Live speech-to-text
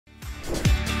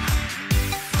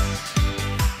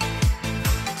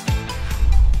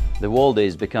The world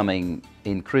is becoming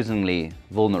increasingly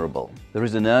vulnerable. There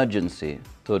is an urgency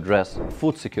to address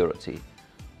food security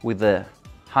with the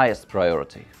highest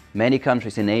priority. Many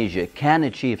countries in Asia can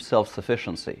achieve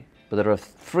self-sufficiency, but there are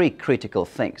three critical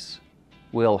things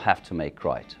we all have to make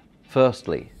right.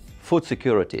 Firstly, food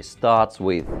security starts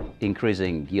with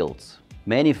increasing yields.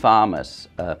 Many farmers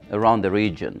around the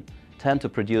region tend to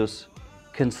produce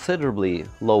considerably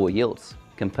lower yields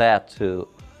compared to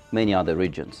many other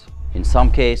regions. In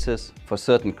some cases, for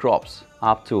certain crops,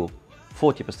 up to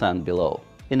 40% below.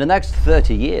 In the next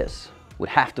 30 years, we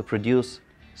have to produce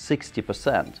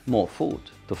 60% more food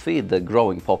to feed the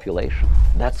growing population.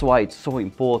 That's why it's so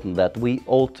important that we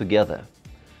all together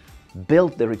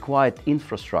build the required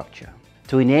infrastructure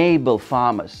to enable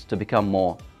farmers to become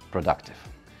more productive.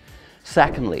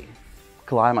 Secondly,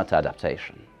 climate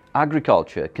adaptation.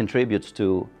 Agriculture contributes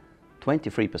to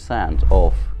 23%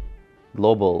 of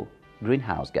global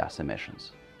greenhouse gas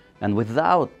emissions. And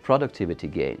without productivity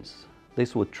gains,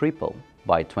 this would triple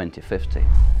by 2050.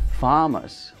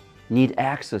 Farmers need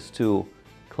access to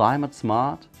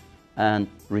climate-smart and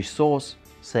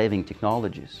resource-saving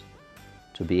technologies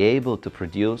to be able to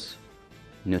produce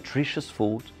nutritious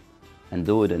food and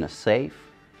do it in a safe,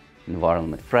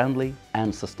 environment-friendly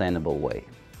and sustainable way.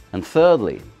 And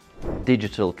thirdly,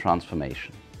 digital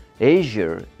transformation.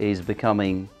 Asia is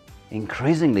becoming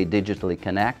increasingly digitally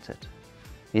connected.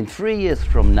 In 3 years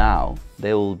from now,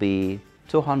 there will be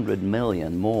 200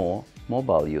 million more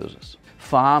mobile users.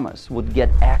 Farmers would get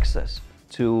access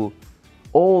to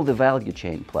all the value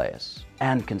chain players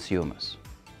and consumers.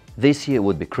 This year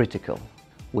would be critical.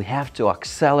 We have to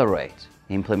accelerate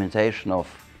implementation of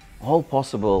all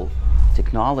possible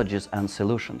technologies and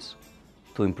solutions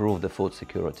to improve the food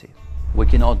security. We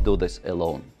cannot do this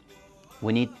alone.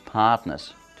 We need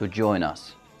partners to join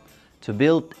us, to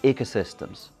build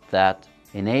ecosystems that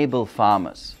enable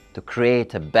farmers to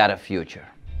create a better future.